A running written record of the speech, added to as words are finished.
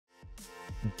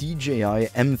DJI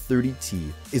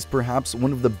M30T is perhaps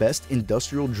one of the best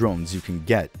industrial drones you can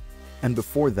get, and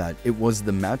before that it was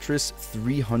the Matrice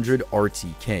 300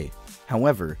 RTK.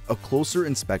 However, a closer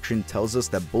inspection tells us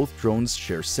that both drones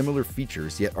share similar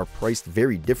features yet are priced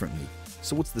very differently.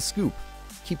 So what's the scoop?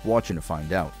 Keep watching to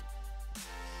find out.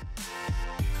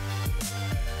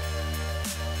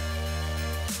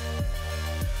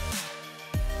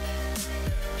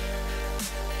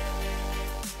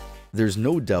 There's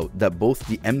no doubt that both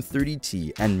the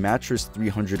M30T and Matrice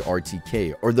 300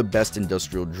 RTK are the best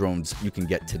industrial drones you can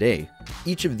get today.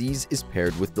 Each of these is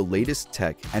paired with the latest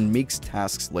tech and makes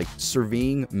tasks like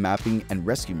surveying, mapping, and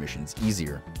rescue missions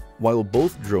easier. While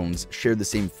both drones share the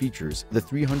same features, the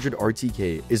 300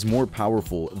 RTK is more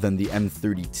powerful than the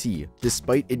M30T,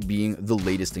 despite it being the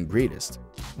latest and greatest.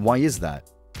 Why is that?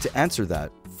 To answer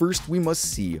that, first we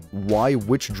must see why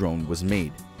which drone was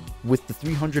made. With the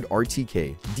 300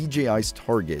 RTK, DJI's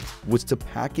target was to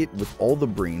pack it with all the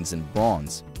brains in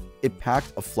bronze. It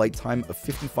packed a flight time of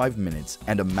 55 minutes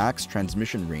and a max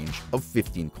transmission range of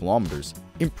 15 kilometers.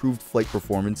 Improved flight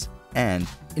performance and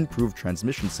improved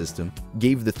transmission system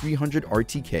gave the 300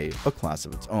 RTK a class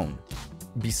of its own.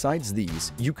 Besides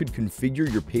these, you could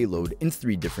configure your payload in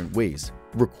 3 different ways: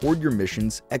 record your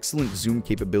missions, excellent zoom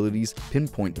capabilities,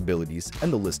 pinpoint abilities,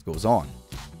 and the list goes on.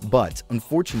 But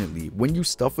unfortunately, when you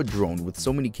stuff a drone with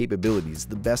so many capabilities,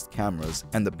 the best cameras,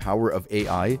 and the power of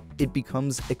AI, it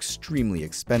becomes extremely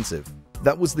expensive.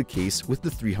 That was the case with the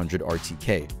 300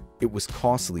 RTK. It was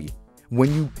costly.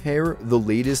 When you pair the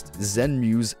latest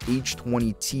Zenmuse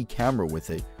H20T camera with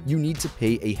it, you need to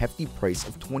pay a hefty price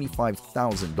of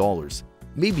 $25,000.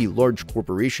 Maybe large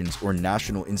corporations or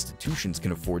national institutions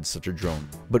can afford such a drone,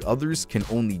 but others can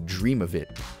only dream of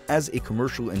it. As a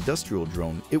commercial industrial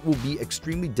drone, it will be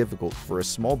extremely difficult for a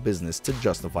small business to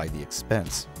justify the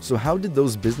expense. So how did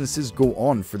those businesses go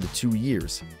on for the 2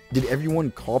 years? Did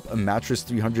everyone cop a Matrice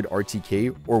 300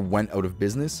 RTK or went out of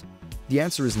business? The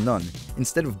answer is none.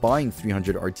 Instead of buying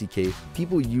 300 RTK,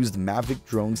 people used Mavic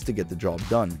drones to get the job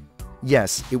done.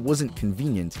 Yes, it wasn't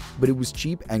convenient, but it was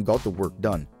cheap and got the work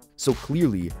done. So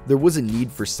clearly, there was a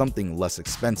need for something less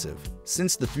expensive.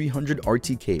 Since the 300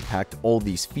 RTK packed all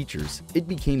these features, it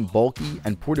became bulky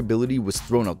and portability was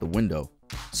thrown out the window.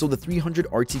 So the 300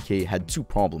 RTK had 2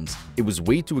 problems. It was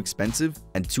way too expensive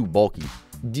and too bulky.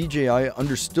 DJI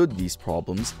understood these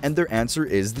problems, and their answer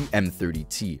is the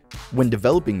M30T. When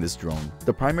developing this drone,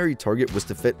 the primary target was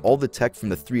to fit all the tech from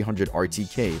the 300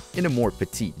 RTK in a more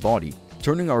petite body.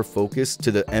 Turning our focus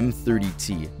to the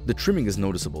M30T, the trimming is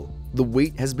noticeable. The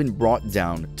weight has been brought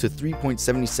down to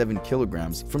 3.77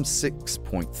 kilograms from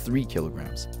 6.3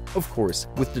 kilograms. Of course,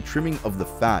 with the trimming of the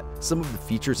fat, some of the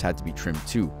features had to be trimmed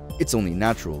too. It's only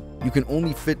natural. You can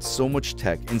only fit so much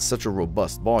tech in such a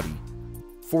robust body.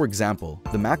 For example,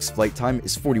 the max flight time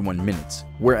is 41 minutes,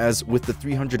 whereas with the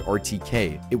 300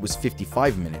 RTK, it was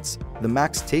 55 minutes. The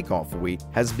max takeoff weight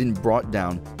has been brought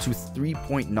down to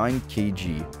 3.9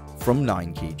 kg from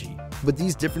 9 kg. But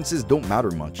these differences don't matter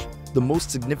much. The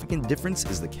most significant difference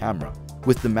is the camera.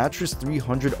 With the Matrice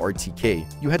 300 RTK,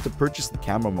 you had to purchase the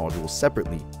camera module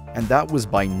separately, and that was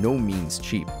by no means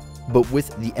cheap. But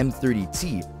with the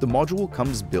M30T, the module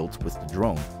comes built with the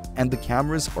drone, and the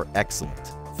cameras are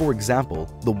excellent. For example,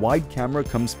 the wide camera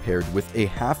comes paired with a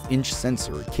 1/2-inch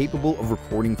sensor capable of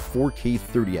recording 4K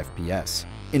 30 FPS.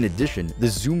 In addition, the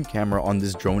zoom camera on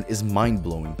this drone is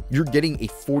mind-blowing. You're getting a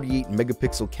 48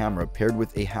 megapixel camera paired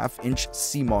with a 1/2-inch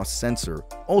CMOS sensor.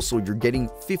 Also, you're getting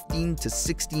 15 to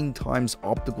 16 times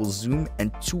optical zoom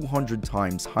and 200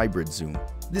 times hybrid zoom.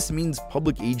 This means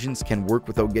public agents can work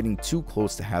without getting too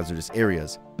close to hazardous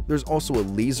areas. There's also a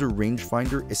laser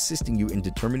rangefinder assisting you in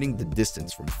determining the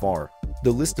distance from far.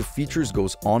 The list of features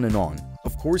goes on and on.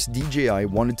 Of course, DJI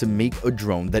wanted to make a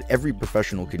drone that every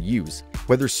professional could use,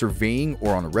 whether surveying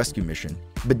or on a rescue mission.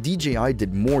 But DJI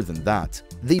did more than that.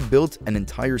 They built an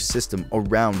entire system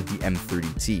around the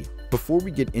M30T. Before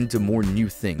we get into more new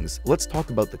things, let's talk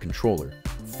about the controller.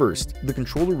 First, the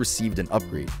controller received an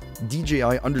upgrade.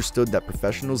 DJI understood that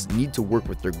professionals need to work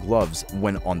with their gloves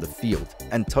when on the field,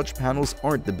 and touch panels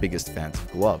aren't the biggest fans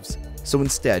of gloves. So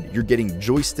instead, you're getting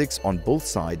joysticks on both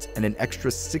sides and an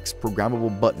extra 6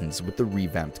 programmable buttons with the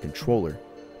revamped controller.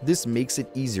 This makes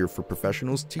it easier for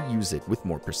professionals to use it with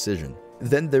more precision.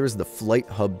 Then there's the Flight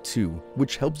Hub 2,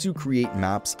 which helps you create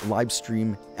maps, live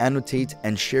stream, annotate,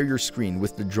 and share your screen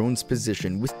with the drone's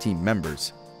position with team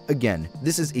members. Again,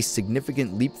 this is a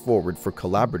significant leap forward for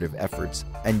collaborative efforts,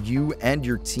 and you and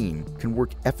your team can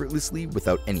work effortlessly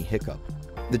without any hiccup.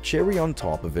 The cherry on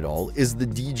top of it all is the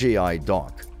DJI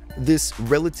dock. This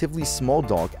relatively small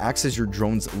dock acts as your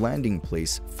drone's landing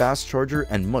place, fast charger,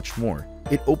 and much more.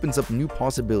 It opens up new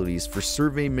possibilities for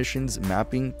survey missions,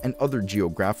 mapping, and other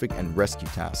geographic and rescue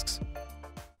tasks.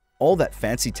 All that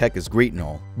fancy tech is great and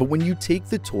all, but when you take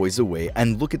the toys away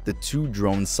and look at the two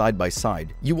drones side by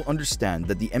side, you will understand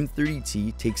that the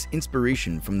M30T takes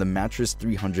inspiration from the Matrice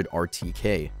 300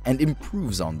 RTK and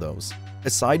improves on those.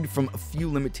 Aside from a few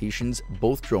limitations,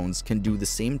 both drones can do the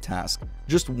same task,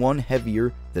 just one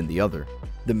heavier than the other.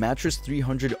 The Matrice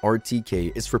 300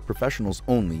 RTK is for professionals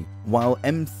only, while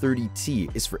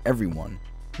M30T is for everyone,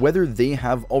 whether they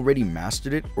have already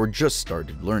mastered it or just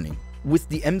started learning. With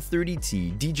the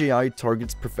M30T, DJI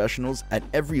targets professionals at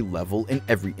every level in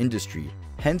every industry,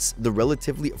 hence the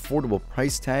relatively affordable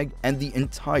price tag and the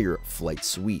entire flight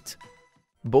suite.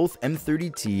 Both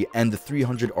M30T and the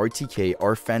 300 RTK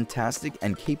are fantastic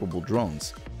and capable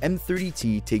drones.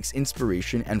 M30T takes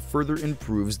inspiration and further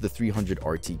improves the 300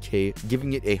 RTK,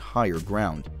 giving it a higher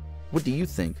ground. What do you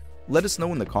think? Let us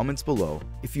know in the comments below.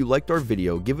 If you liked our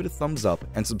video, give it a thumbs up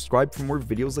and subscribe for more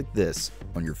videos like this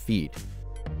on your feed.